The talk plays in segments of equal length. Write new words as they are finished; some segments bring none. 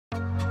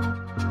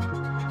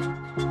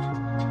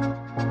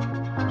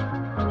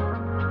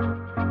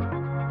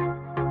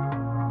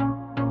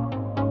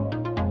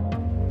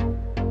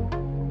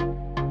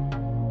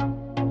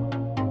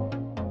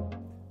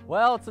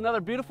Well, it's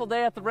another beautiful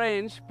day at the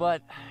range,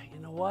 but you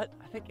know what?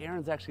 I think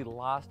Aaron's actually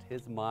lost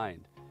his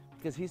mind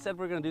because he said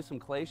we're gonna do some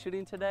clay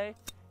shooting today,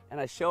 and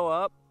I show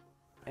up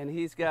and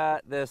he's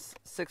got this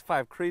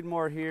 6.5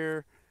 Creedmoor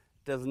here.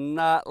 Does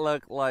not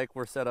look like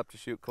we're set up to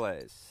shoot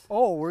clays.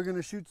 Oh, we're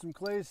gonna shoot some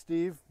clays,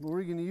 Steve.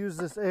 We're gonna use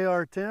this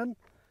AR-10.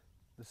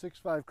 The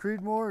 6.5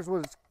 Creedmoor is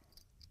what it's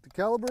the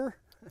caliber.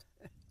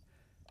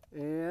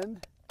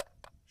 And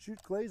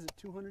shoot clays at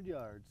 200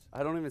 yards.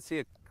 I don't even see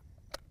a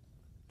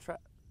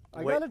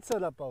I got it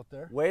set up out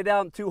there. Way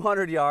down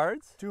 200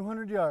 yards?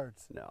 200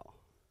 yards. No.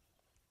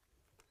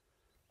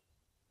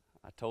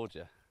 I told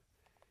you.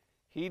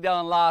 He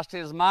done lost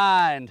his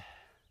mind.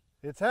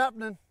 It's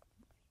happening.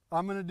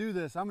 I'm going to do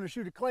this. I'm going to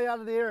shoot a clay out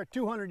of the air at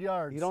 200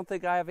 yards. You don't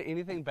think I have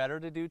anything better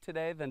to do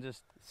today than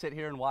just sit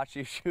here and watch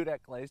you shoot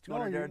at clays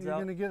 200 yards out?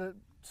 You're going to get a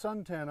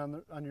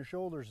suntan on your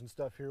shoulders and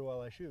stuff here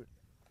while I shoot.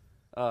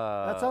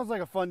 That sounds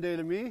like a fun day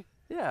to me.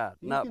 Yeah,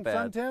 not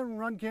bad. You can suntan and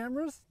run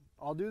cameras.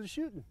 I'll do the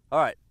shooting.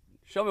 All right.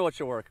 Show me what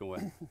you're working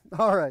with.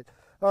 All right.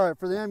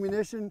 For the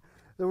ammunition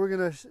that we're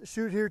going to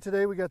shoot here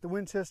today, we got the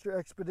Winchester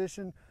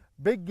Expedition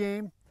Big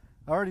Game.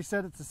 I already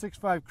said it's a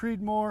 6.5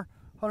 Creedmoor,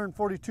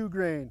 142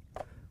 grain.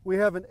 We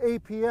have an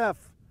APF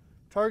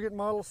target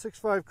model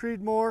 6.5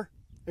 Creedmoor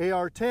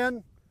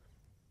AR-10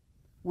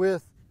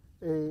 with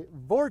a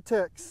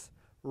Vortex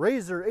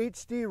Razor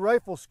HD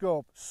rifle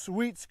scope.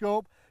 Sweet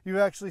scope. You've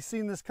actually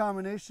seen this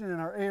combination in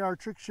our AR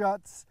Trick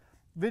Shots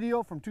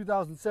video from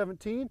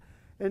 2017.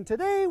 And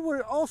today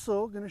we're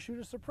also going to shoot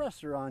a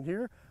suppressor on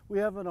here. We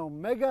have an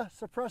Omega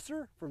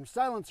suppressor from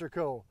Silencer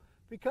Co.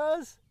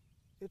 because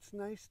it's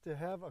nice to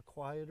have a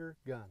quieter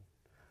gun.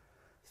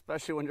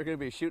 Especially when you're going to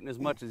be shooting as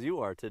much as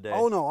you are today.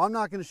 Oh no, I'm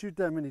not going to shoot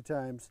that many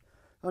times.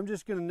 I'm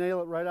just going to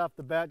nail it right off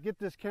the bat. Get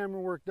this camera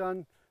work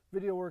done,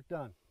 video work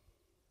done.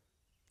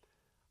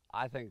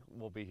 I think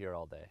we'll be here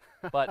all day.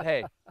 But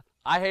hey,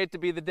 I hate to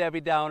be the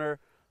Debbie Downer.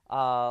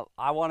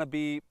 I want to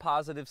be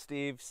positive,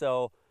 Steve,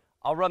 so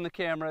I'll run the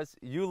cameras,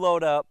 you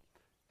load up,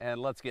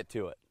 and let's get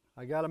to it.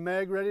 I got a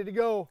mag ready to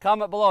go.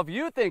 Comment below if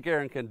you think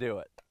Aaron can do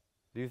it.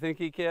 Do you think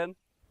he can?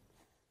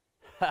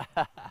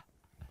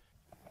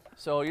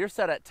 So you're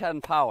set at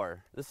 10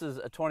 power. This is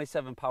a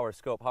 27 power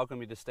scope. How come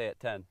you just stay at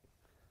 10?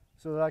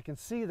 So that I can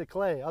see the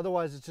clay.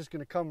 Otherwise, it's just going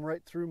to come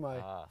right through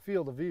my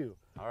field of view.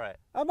 All right.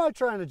 I might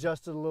try and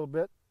adjust it a little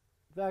bit.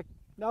 In fact,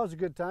 now is a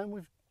good time.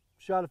 We've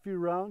shot a few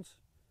rounds.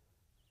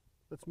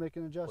 Let's make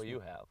an adjustment. Well,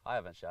 you have. I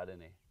haven't shot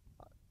any.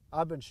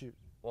 I've been shooting.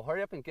 Well,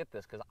 hurry up and get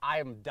this because I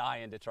am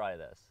dying to try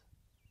this.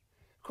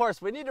 Of course,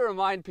 we need to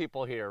remind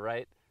people here,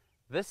 right?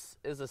 This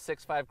is a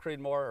 6.5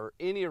 Creedmoor or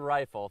any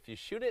rifle. If you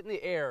shoot it in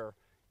the air,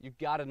 you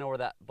got to know where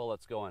that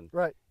bullet's going.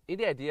 Right.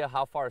 Any idea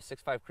how far a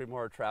 6.5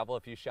 Creedmoor would travel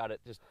if you shot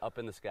it just up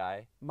in the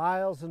sky?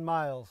 Miles and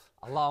miles.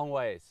 A long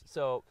ways.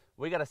 So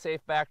we got a safe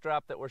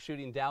backdrop that we're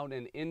shooting down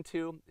and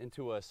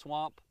into a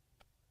swamp,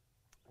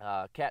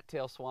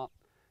 cattail swamp.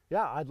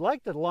 Yeah, I'd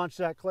like to launch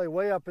that clay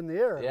way up in the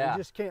air. Yeah. We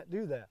just can't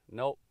do that.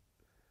 Nope.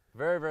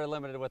 Very, very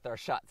limited with our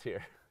shots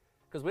here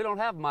because we don't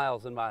have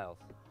miles and miles.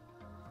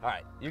 All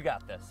right, you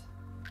got this.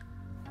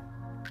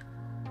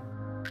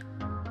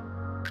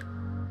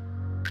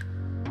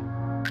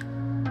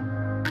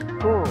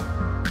 Cool.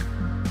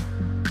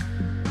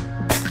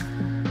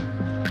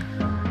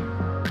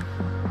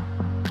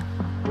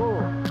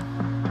 Cool.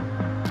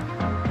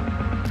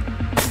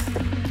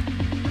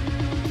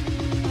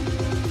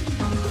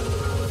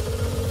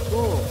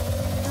 Cool.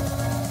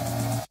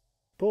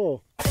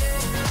 Pull.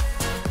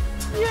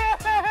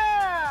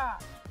 Yeah!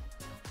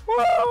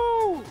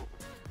 Woo!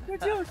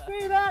 Did you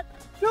see that?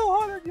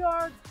 200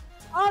 yards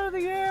out of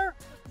the air,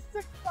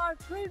 6.5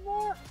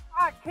 Creedmoor.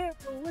 I can't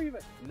believe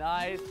it.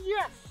 Nice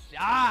Yes!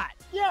 shot.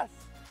 Yes!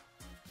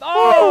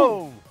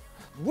 Boom!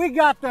 We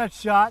got that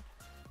shot.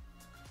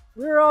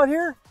 We were out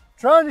here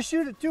trying to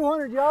shoot at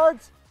 200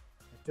 yards.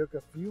 It took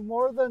a few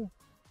more than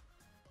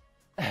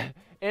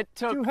It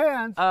took 2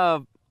 hands.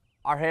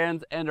 our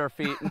hands and our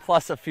feet and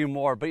plus a few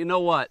more. But you know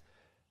what?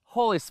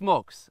 Holy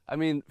smokes. I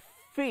mean,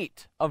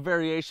 feet of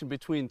variation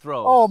between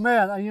throws. Oh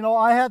man, you know,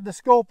 I had the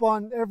scope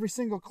on every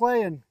single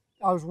clay and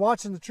I was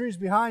watching the trees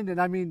behind,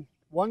 and I mean,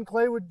 one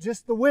clay would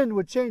just, the wind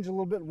would change a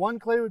little bit. One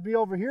clay would be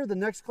over here, the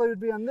next clay would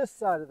be on this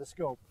side of the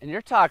scope. And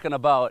you're talking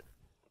about,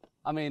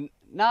 I mean,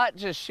 not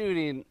just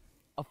shooting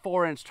a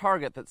 4-inch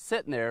target that's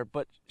sitting there,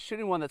 but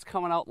shooting one that's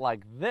coming out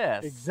like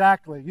this.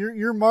 Exactly.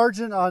 Your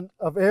margin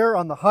of error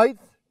on the height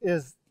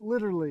is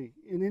literally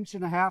 1.5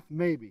 inches,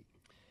 maybe.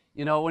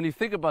 You know, when you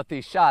think about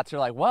these shots, you're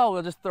like, well,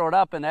 we'll just throw it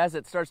up, and as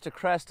it starts to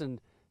crest and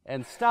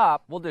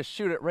stop, we'll just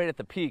shoot it right at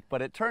the peak.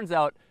 But it turns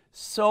out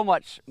so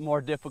much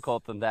more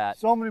difficult than that.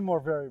 So many more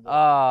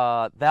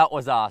variables. That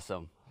was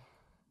awesome.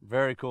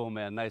 Very cool,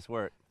 man. Nice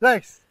work.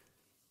 Thanks.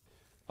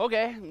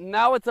 Okay,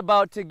 now it's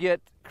about to get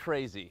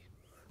crazy.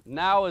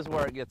 Now is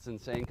where it gets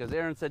insane because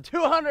Aaron said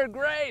 200,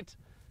 great.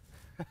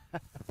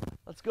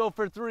 Let's go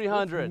for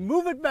 300. Let's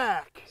move it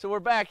back. So we're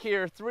back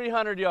here,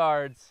 300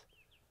 yards.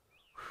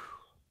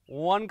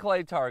 One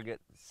clay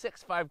target,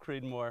 6.5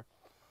 Creedmoor.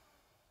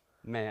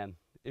 Man,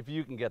 if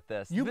you can get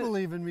this. You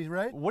believe in me,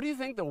 right? What do you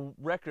think the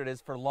record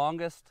is for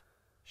longest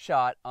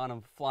shot on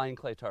a flying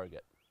clay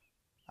target?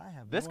 I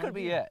have This no could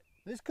be idea. it.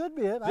 This could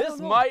be it. I This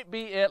don't know. might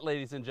be it,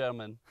 ladies and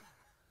gentlemen.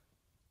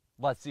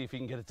 Let's see if he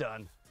can get it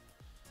done.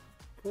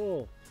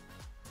 Cool.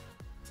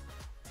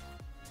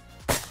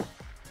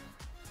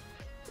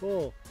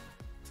 Cool.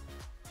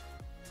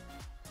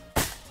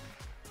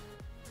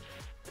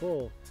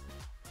 Cool.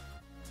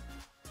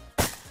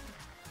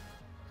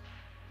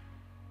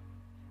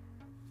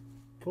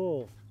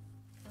 Cool.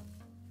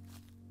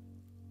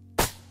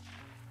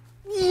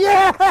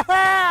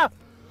 Yeah!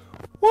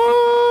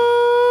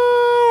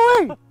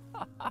 Woo!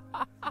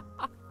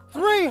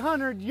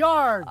 300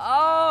 yards.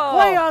 Oh!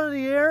 Way out of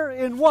the air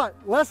in what?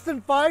 Less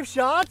than 5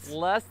 shots?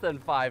 Less than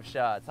 5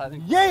 shots, I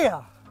think.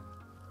 Yeah!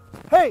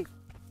 Hey,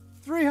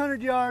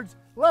 300 yards,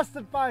 less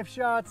than 5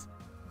 shots.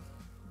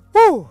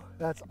 Woo!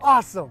 That's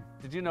awesome.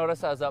 Did you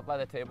notice I was up by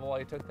the table while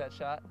you took that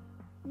shot?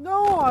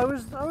 No, I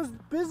was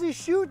busy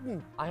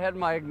shooting. I had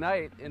my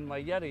Ignite in my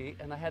Yeti,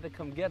 and I had to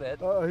come get it.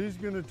 He's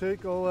gonna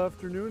take all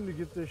afternoon to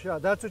get this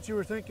shot. That's what you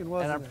were thinking,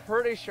 wasn't And I'm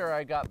pretty sure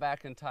I got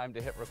back in time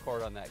to hit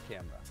record on that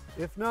camera.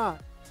 If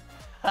not,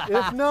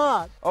 if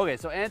not. Okay,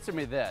 so answer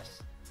me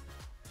this.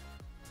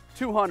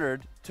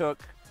 200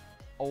 took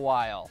a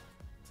while,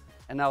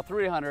 and now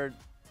 300,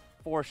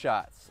 4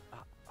 shots.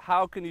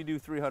 How can you do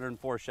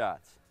 304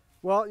 shots?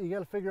 Well, you got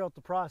to figure out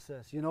the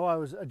process. You know, I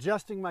was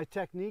adjusting my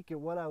technique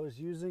at what I was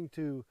using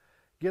to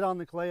get on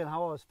the clay and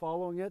how I was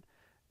following it,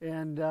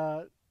 and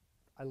I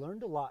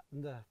learned a lot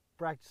in the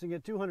practicing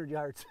at 200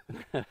 yards.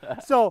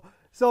 so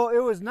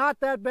it was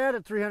not that bad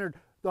at 300.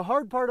 The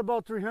hard part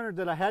about 300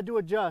 that I had to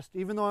adjust,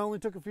 even though I only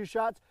took a few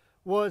shots,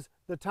 was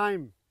the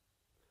time,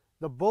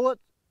 the bullet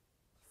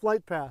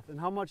flight path, and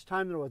how much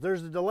time there was.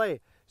 There's a delay,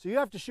 so you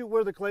have to shoot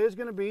where the clay is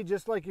going to be,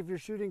 just like if you're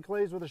shooting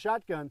clays with a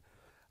shotgun.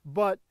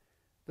 But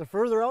the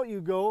further out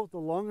you go, the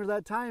longer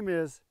that time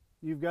is.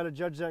 You've got to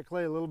judge that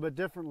clay a little bit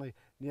differently.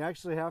 You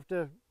actually have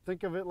to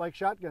think of it like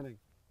shotgunning.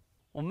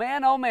 Well,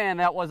 man, oh man,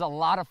 that was a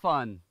lot of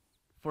fun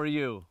for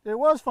you. It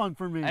was fun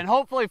for me. And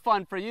hopefully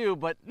fun for you,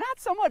 but not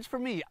so much for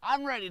me.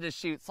 I'm ready to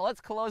shoot, so let's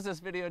close this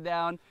video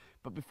down.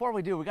 But before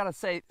we do, we gotta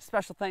say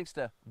special thanks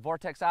to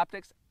Vortex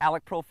Optics,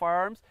 Alex Pro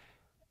Firearms.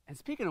 And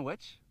speaking of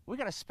which, we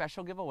got a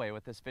special giveaway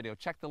with this video.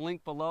 Check the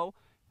link below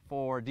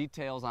for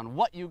details on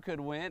what you could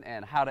win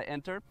and how to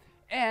enter.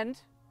 And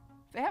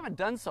if they haven't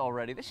done so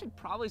already, they should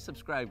probably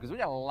subscribe because we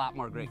got a lot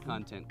more great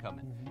content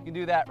coming. You can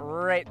do that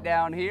right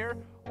down here,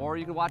 or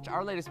you can watch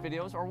our latest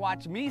videos, or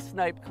watch me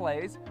snipe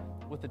clays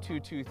with the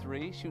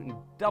 223 shooting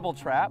double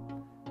trap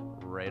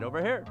right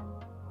over here.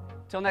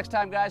 Till next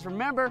time, guys,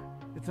 remember,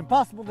 it's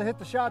impossible to hit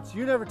the shots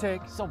you never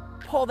take. so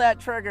pull that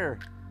trigger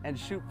and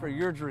shoot for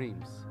your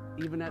dreams,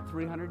 even at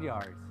 300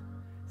 yards.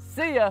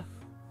 See ya!